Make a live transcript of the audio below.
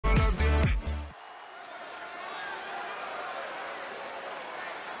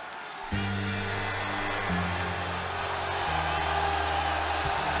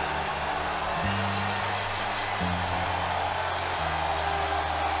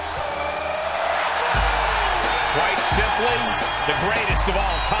Quite simply, the greatest of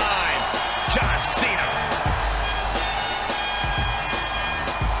all time, John Cena.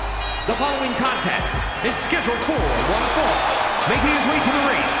 The following contest is scheduled for one fall, making his way to the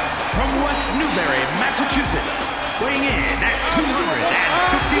ring from West Newbury, Massachusetts, weighing in at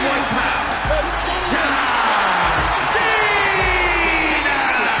 251 pounds, John Cena!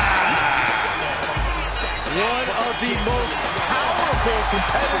 One of the most powerful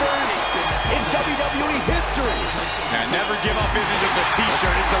competitors in WWE history. Now, never give up isn't just a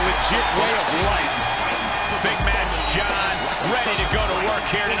t-shirt, it's a legit way of life. Big man John, ready to go to work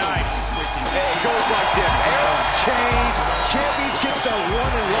here tonight. It goes like this. Eras change, championships are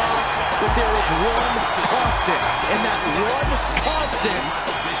won and lost, but there is one constant, and that one constant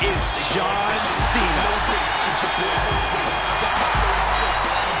is John Cena.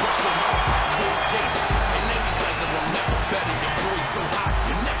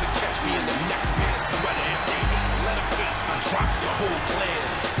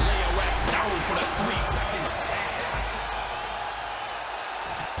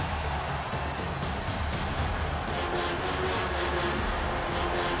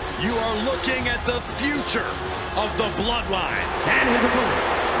 You are looking at the future of the Bloodline. And his opponent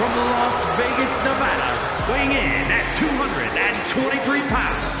from Las Vegas, Nevada, weighing in at 223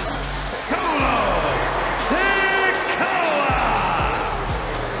 pounds, Sikoa!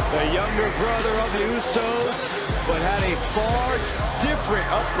 The younger brother of the Usos, but had a far different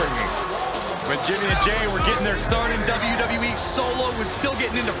upbringing. When Jimmy and Jay were getting their start in WWE, Solo was still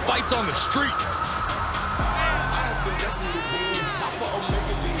getting into fights on the street.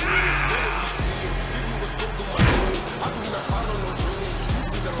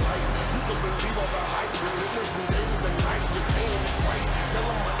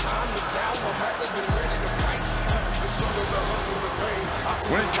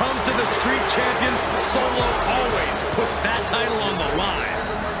 When it comes to the street champion, Solo always puts that title on the line.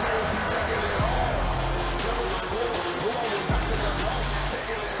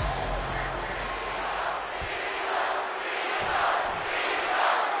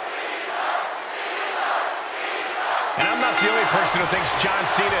 And I'm not the only person who thinks John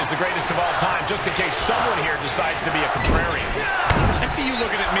Cena is the greatest of all time, just in case someone here decides to be a contrarian. I see you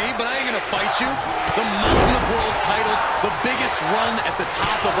looking at me, but I ain't gonna fight you. The Mountain of World titles, the biggest run at the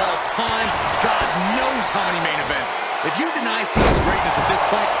top of all time. God knows how many main events. If you deny Cena's greatness at this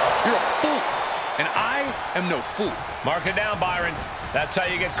point, you're a fool. And I am no fool. Mark it down, Byron. That's how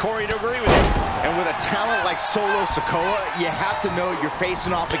you get Corey to agree with you. And with a talent like Solo Sikoa, you have to know you're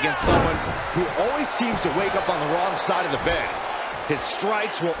facing off against someone who always seems to wake up on the wrong side of the bed. His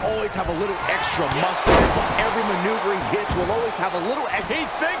strikes will always have a little extra mustard. Every maneuver he hits will always have a little extra. He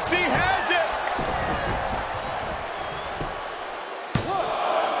thinks he has it!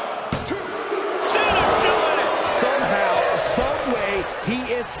 Cena's doing it! Somehow, some way,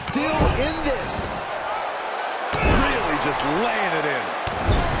 he is still in this. Really just laying it in.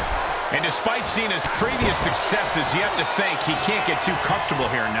 And despite Cena's previous successes, you have to think he can't get too comfortable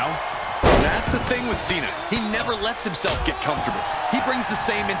here, no? That's the thing with Cena. He never lets himself get comfortable. He brings the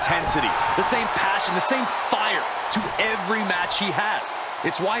same intensity, the same passion, the same fire to every match he has.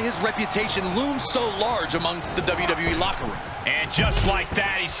 It's why his reputation looms so large amongst the WWE locker room. And just like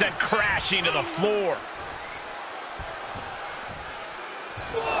that, he sent crashing to the floor.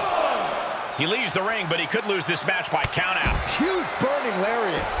 He leaves the ring, but he could lose this match by countout. Huge burning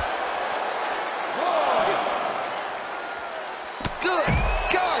lariat. Good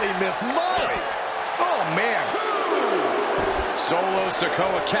golly, Miss Molly. Oh, man. Solo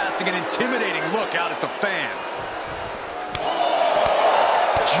Sikoa casting an intimidating look out at the fans.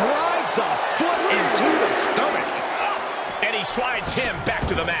 Drives a foot into the stomach. And he slides him back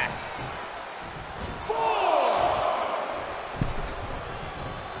to the mat.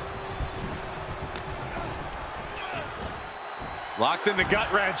 Locks in the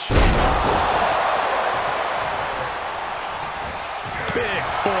gut wrench. Big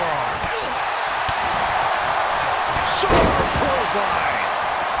forearm. Sharp clothesline.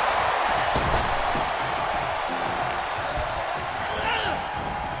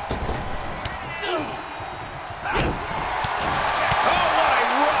 Oh, what a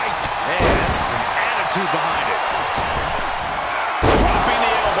right! And some attitude behind it. Dropping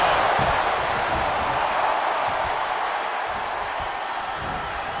the elbow.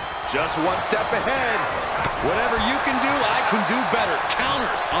 Just one step ahead. Whatever you can do, I can do better.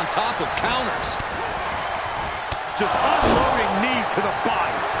 Counters on top of counters. Just unloading knees to the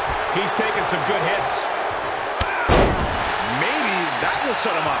body. He's taking some good hits. Maybe that will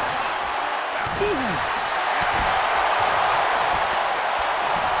shut him up. Ooh.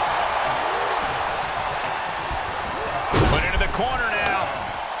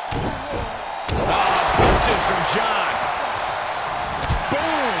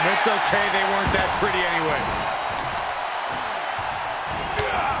 okay, they weren't that pretty anyway.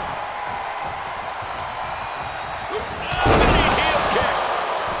 Heel kick.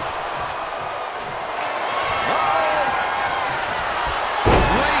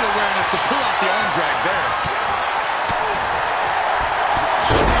 Great awareness to pull out the arm drag there.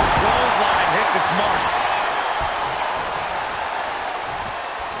 Clothesline hits its mark.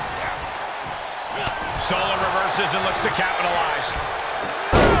 Solo reverses and looks to capitalize.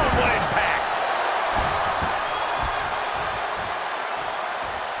 Boom, what impact.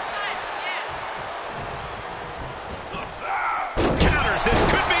 Counters, this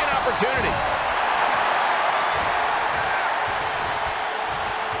could be an opportunity.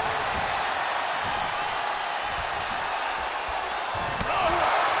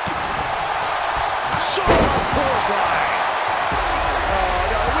 Solo clothesline. Oh,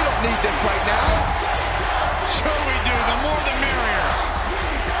 no, we don't need this right now. Sure we do, the more the merrier.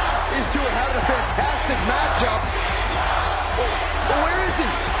 These two are having a fantastic matchup. But where is he?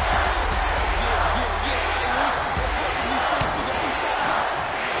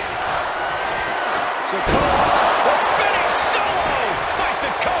 Sikoa. The spinning solo by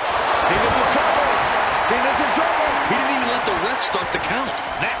Sikoa. Cena's in trouble. Cena's in trouble. He didn't even let the ref start the count.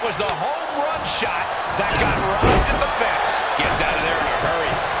 That was the home run shot that got right at the fence. Gets out of there in a hurry.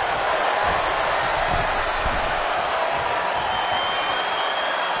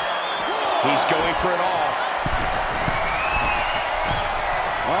 He's going for it all.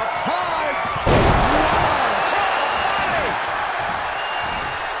 Up high.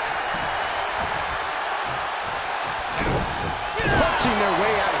 Punching their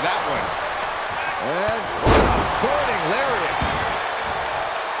way out of that one. And burning lariat.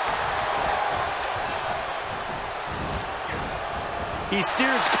 He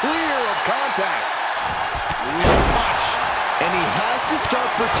steers clear of contact. No punch. And he has to start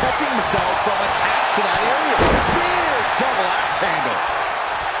protecting himself from attacks to that area. Big double axe handle.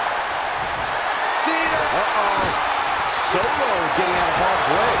 Cena. Uh-oh. Solo getting out of harm's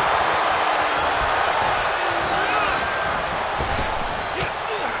way.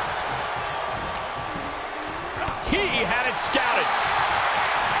 He had it scouted.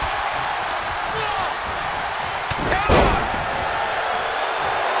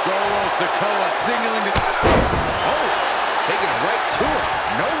 Solo Sikoa signaling to... Oh, taking it right to him.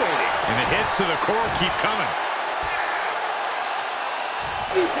 No waiting. And the hits to the core keep coming.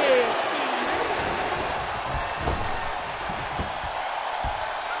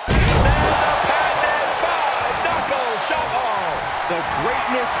 The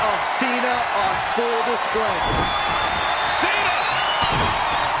greatness of Cena on full display. Cena!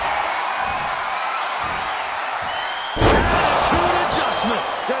 Attitude adjustment.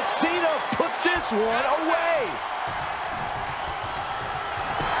 Does Cena put this one away?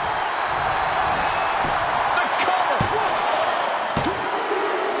 The cover.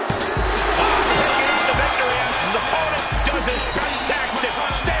 Taking out the victory as his opponent does his best.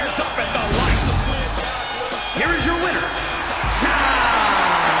 Saxton stares up at the lights. Here is your winner,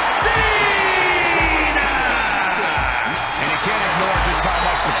 John Cena! And you can't ignore just how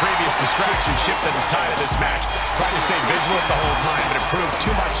much the previous distraction shifted the tide of this match. Tried to stay vigilant the whole time, but it proved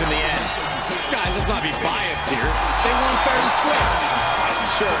too much in the end. Guys, let's not be biased here. They won fair and square.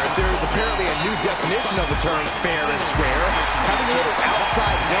 Sure, there is apparently a new definition of the term fair and square. Having a little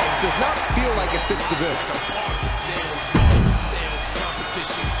outside help does not feel like it fits the bill.